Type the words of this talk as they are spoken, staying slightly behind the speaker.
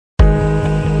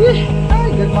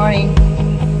Hi, good morning.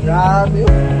 Grabe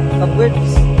oh,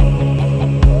 kabirds.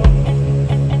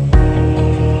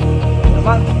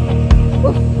 Naman.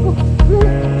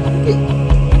 Okay.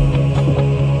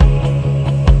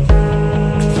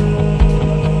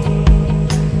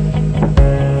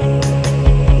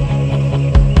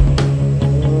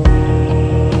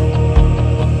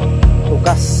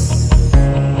 Tugas.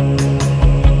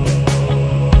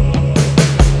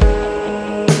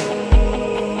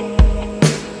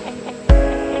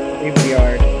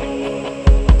 Graveyard.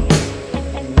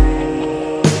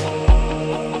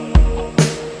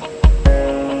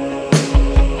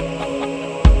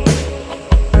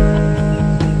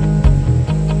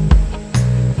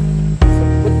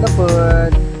 Sabot na po.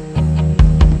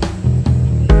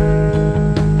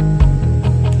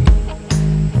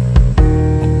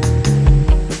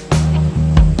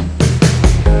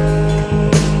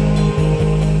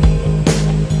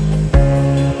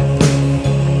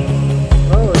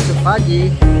 Pagi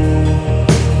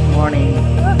morning.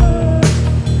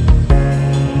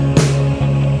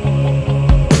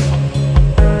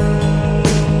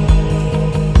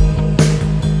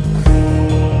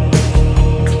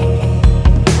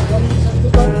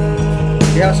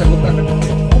 Ya, sagutan.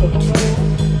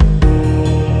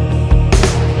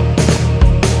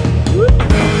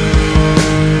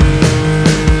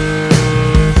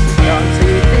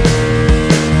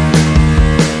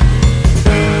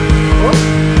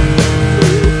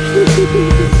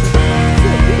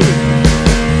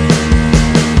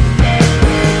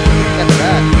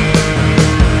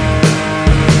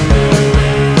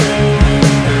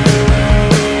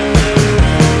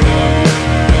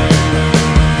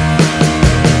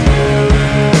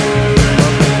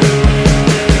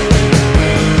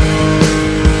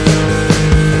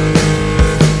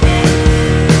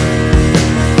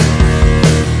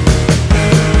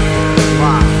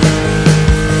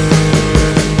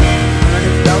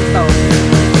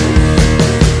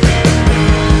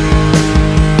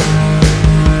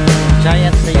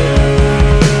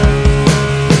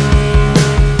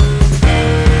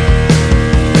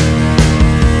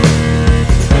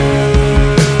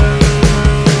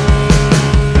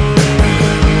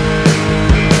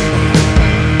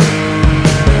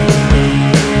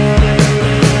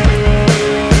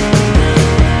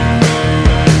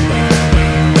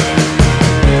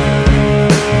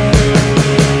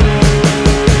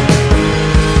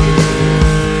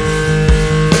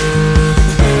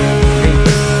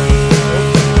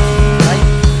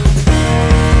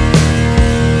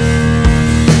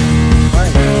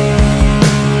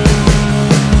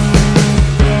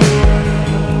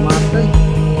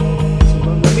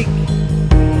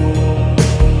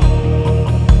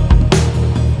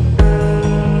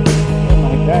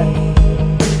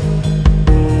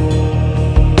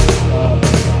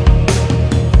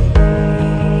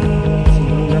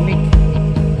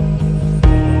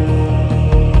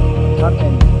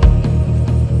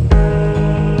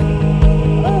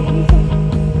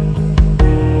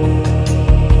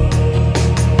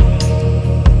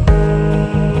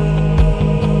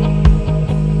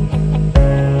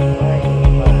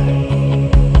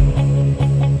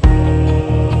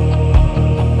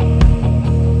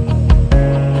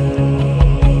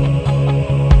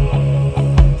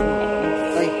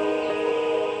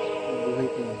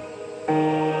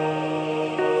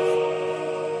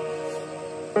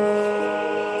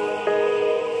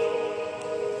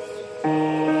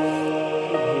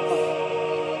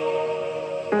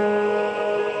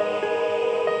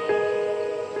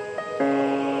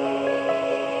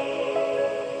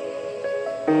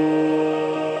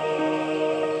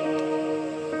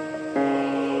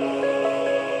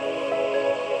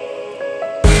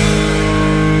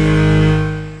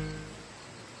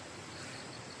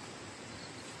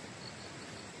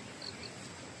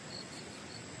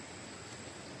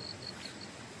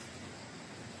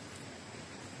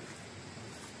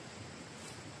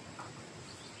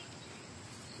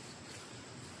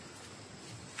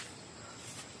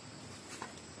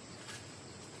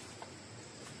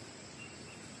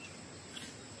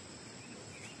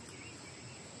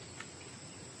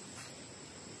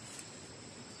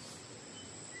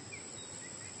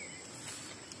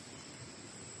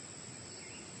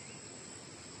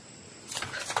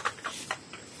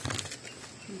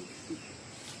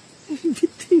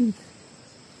 Bitin.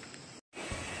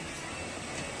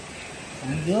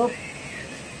 Lanjut.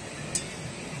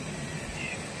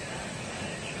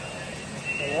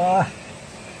 Wah.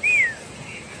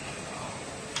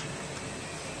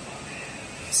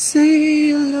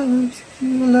 Say I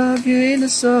love you in a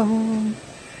song.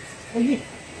 Lagi.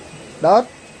 Dot.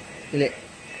 Pilih.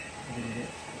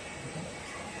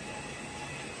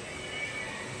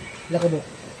 Lako do.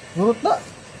 Burot na.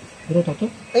 Burot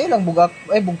to? Ayun lang bugak,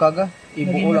 ay bugkaga.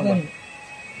 Ibuo lang ba.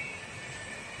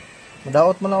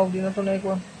 Madaot man ako din na to na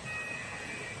ikuan.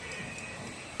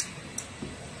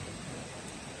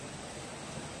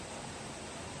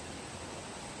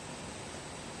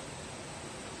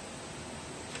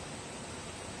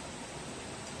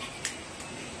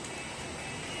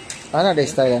 Ana de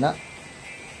style na.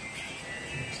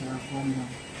 Sa kuan na.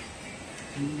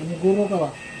 Maniguro ka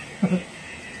ba?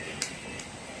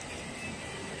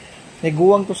 May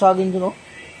guwang to saging dun, oh.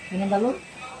 Anong galon?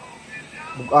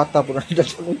 Bugata po na dito.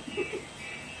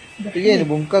 Sige,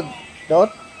 nabungkag. Daot?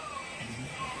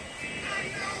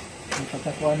 Ang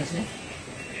pagkakuha na siya.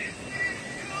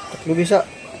 Tatlo bisa.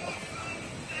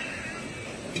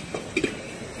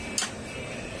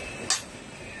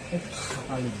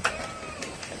 Kakalin.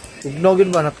 Tugnaw yun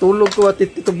ba? Natulog ko at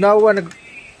titugnawa.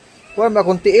 Kuha ba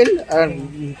akong tiil?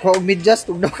 Kuha og medyas,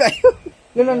 tugnaw kayo.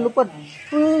 Yun ang lupad.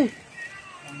 Uy.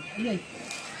 Ay.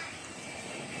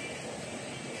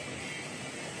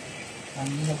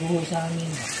 Ang naguho sa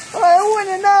amin. I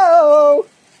wanna know,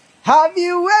 have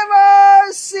you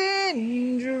ever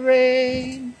seen the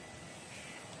rain?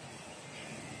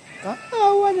 I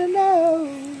wanna know,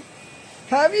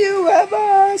 have you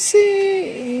ever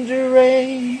seen the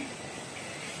rain?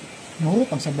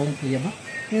 Mahulog ang sabong kuya ba?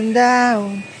 And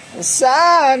down a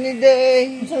sunny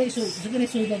day. Sa ganit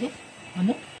suda to?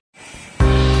 Ano?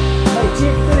 May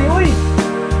chip to rin, uy!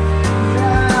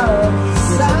 Down a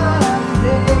sunny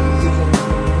day.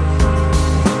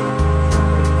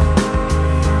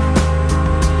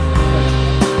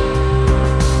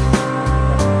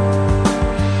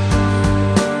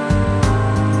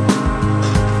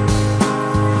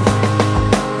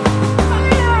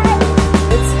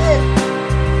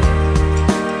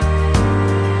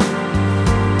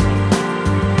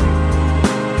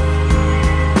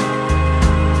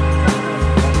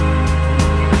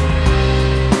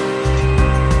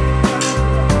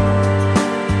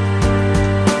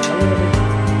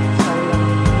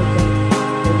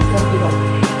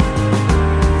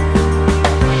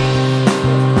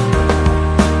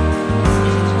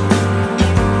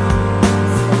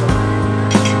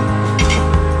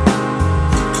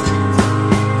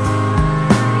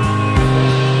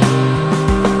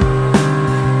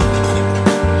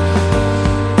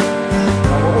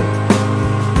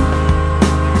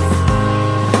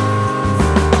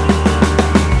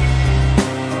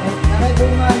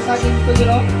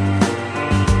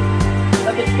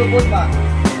 Tubod ba?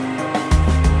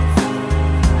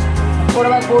 Ako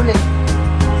naman kulit.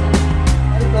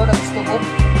 Ano ito? Nagstubod?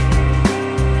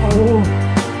 Oo.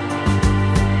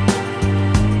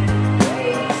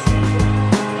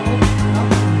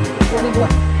 Ano ba?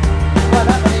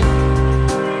 Wala ka rin.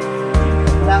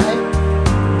 Wala ka rin.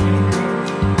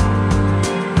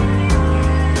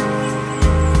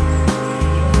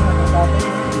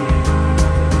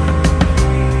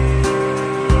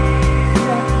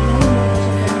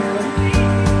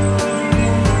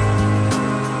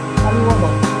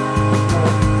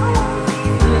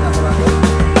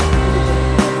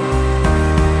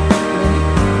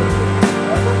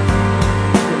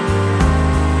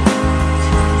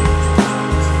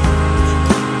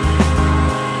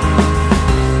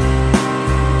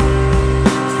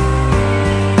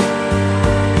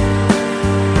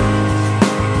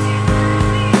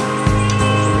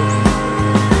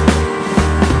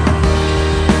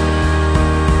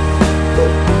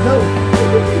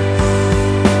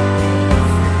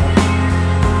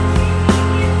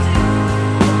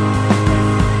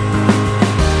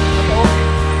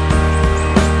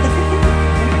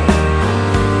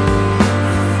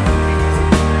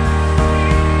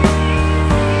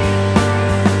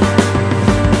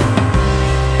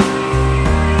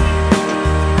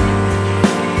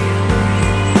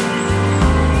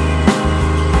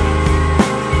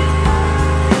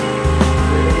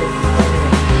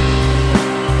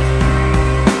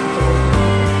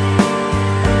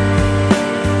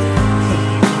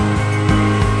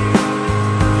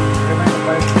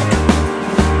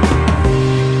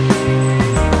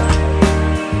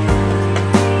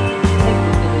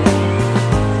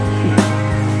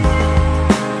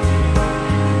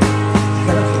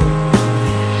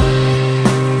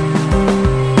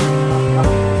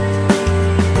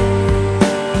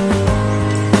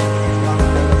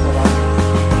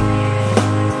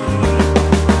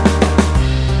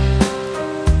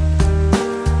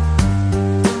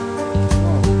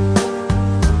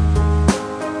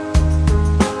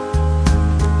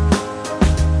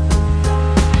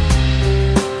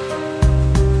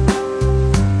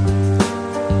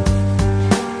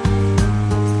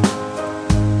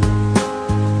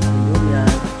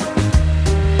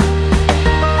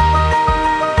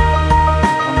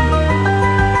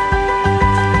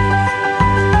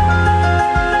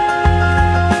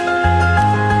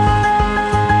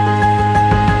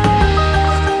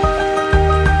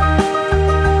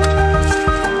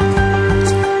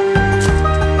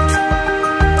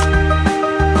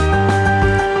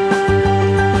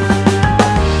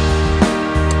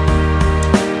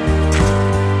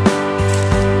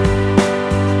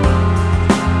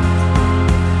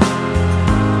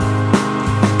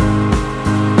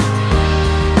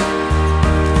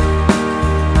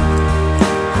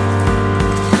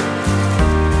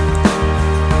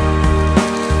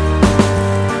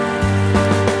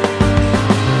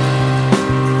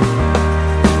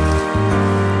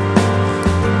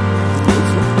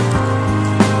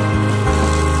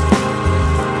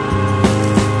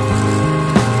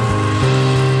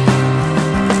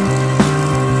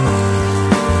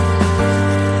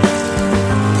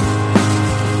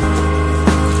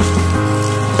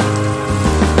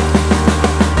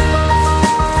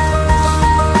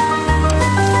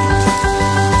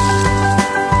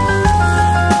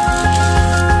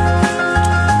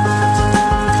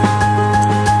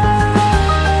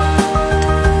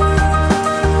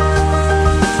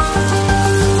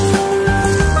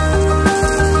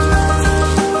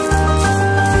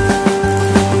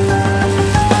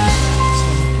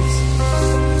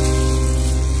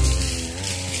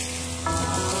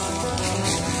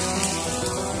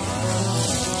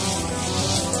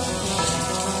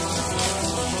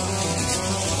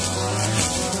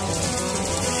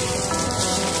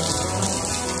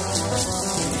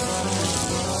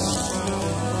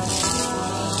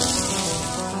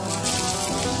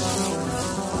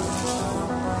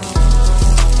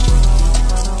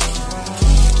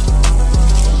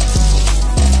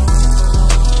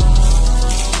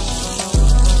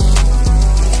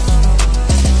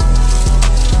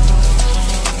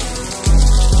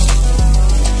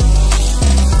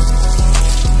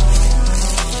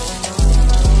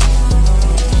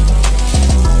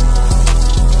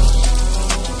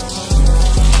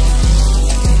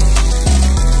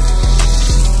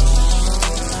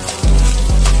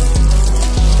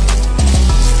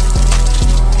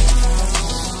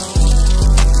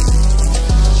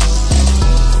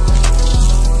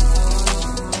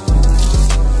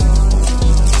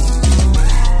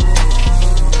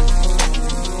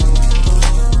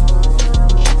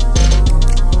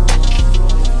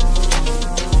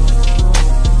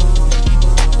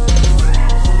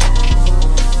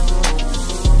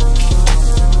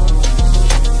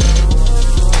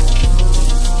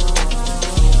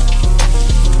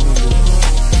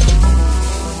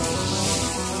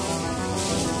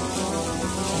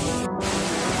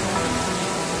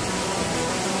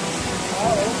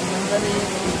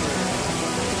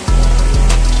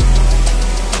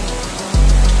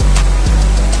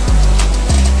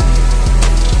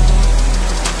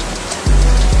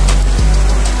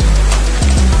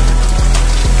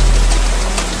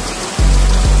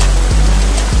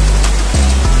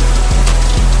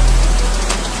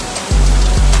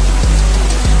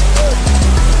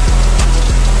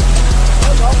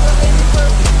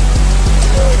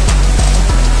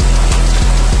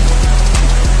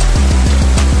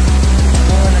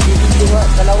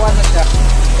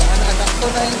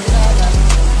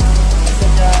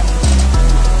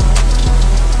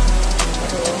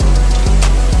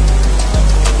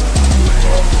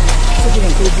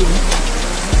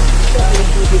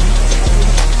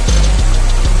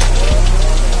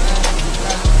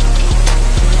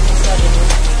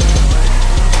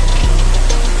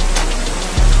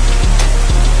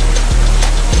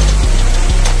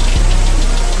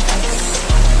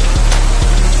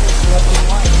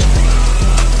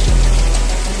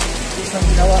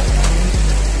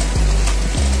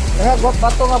 Wag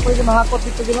bato nga pwede mahakot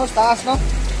dito Ginoo sa taas no.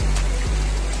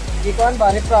 Gikuan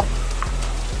ba riprap.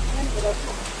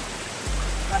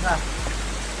 Kada.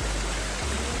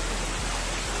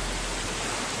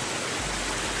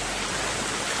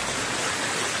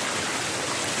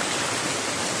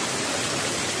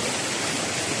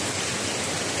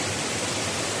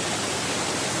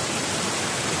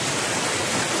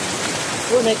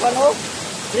 Oh, naik ano?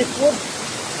 Driftwood.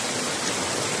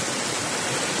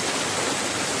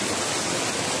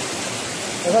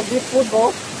 Ada driftwood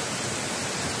po.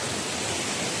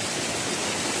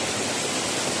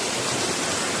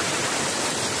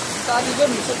 Tadi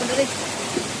dun, bisa sendiri.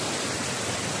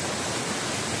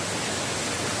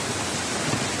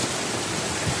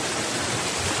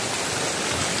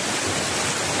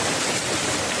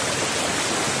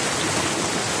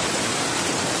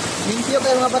 Limpyo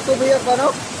kayo mga bato ba yun, ano?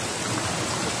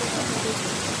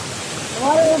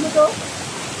 Wala yung ito.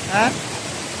 Ha?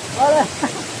 Wala.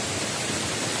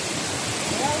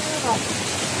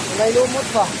 Wala yung lumot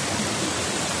ba?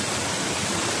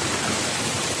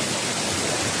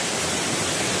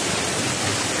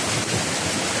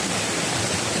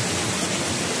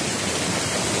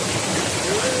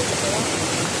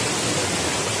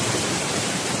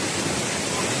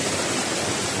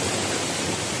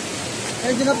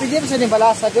 Ano dyan na pwede? Saan yung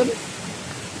balasa dyan?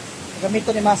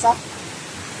 Gamito ni Masa?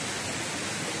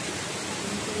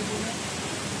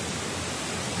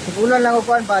 Sibulan lang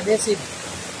upuan pa, desid.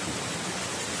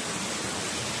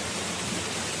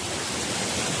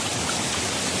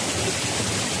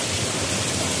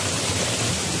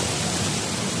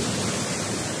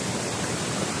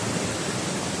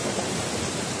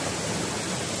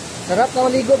 Sarap na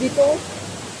maligo dito.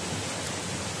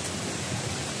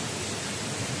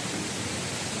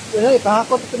 Yan,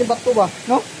 ipahakot ito ni bato ba?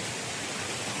 No?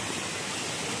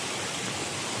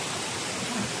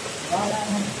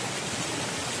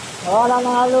 Wala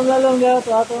nang halong-halong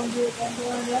dito. Atong dito.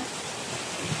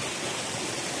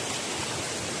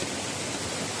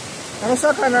 Ano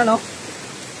sa ka na, no?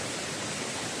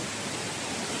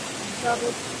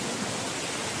 Sakot.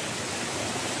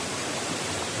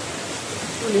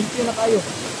 Limpyo na kayo.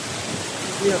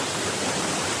 Limpyo.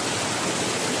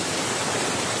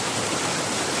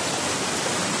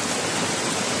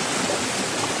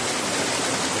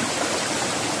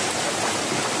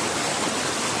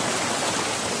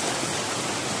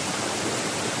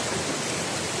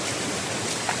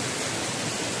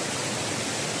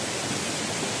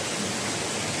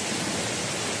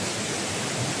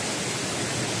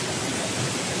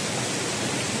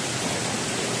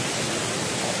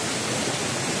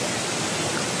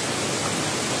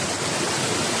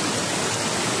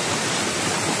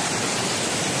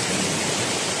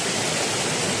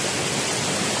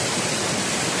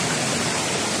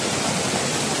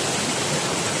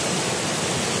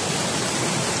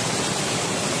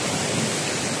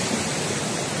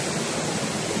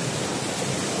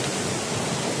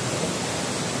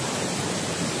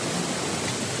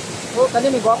 Oh,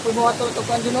 kani may gwapo mo ato ito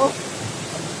kan dino.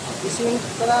 Ising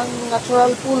parang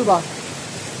natural pool ba?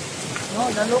 No,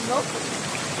 nalog no.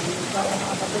 Parang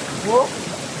nakabalik mo.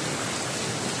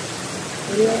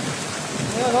 Iya.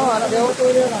 Ano no, anak dia to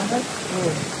dia kan.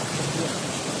 Oh.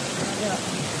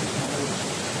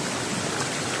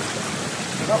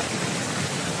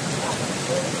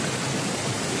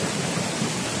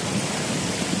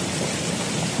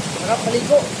 Sarap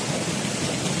maligo.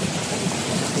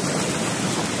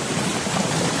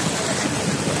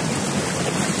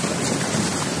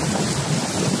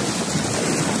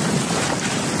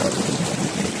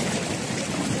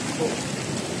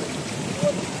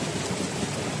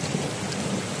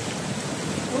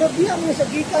 Biya mo sa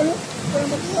gika no? Pero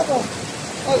magkuha ko.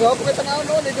 Oh, gawa po kita na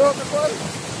no, dito ka kuan.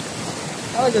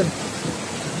 Ano dyan?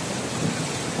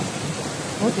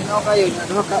 Oh, tinaw kayo na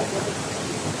duha ka.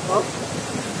 Oh.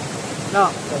 No.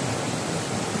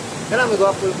 Kana may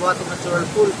gawa po buhat ng natural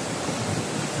pool.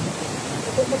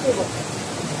 Ito ba ito?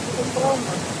 Ito brown.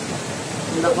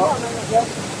 Hindi ko.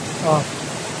 Oh.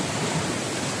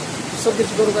 So,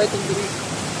 siguro kayo itong diri.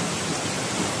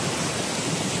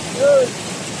 Good.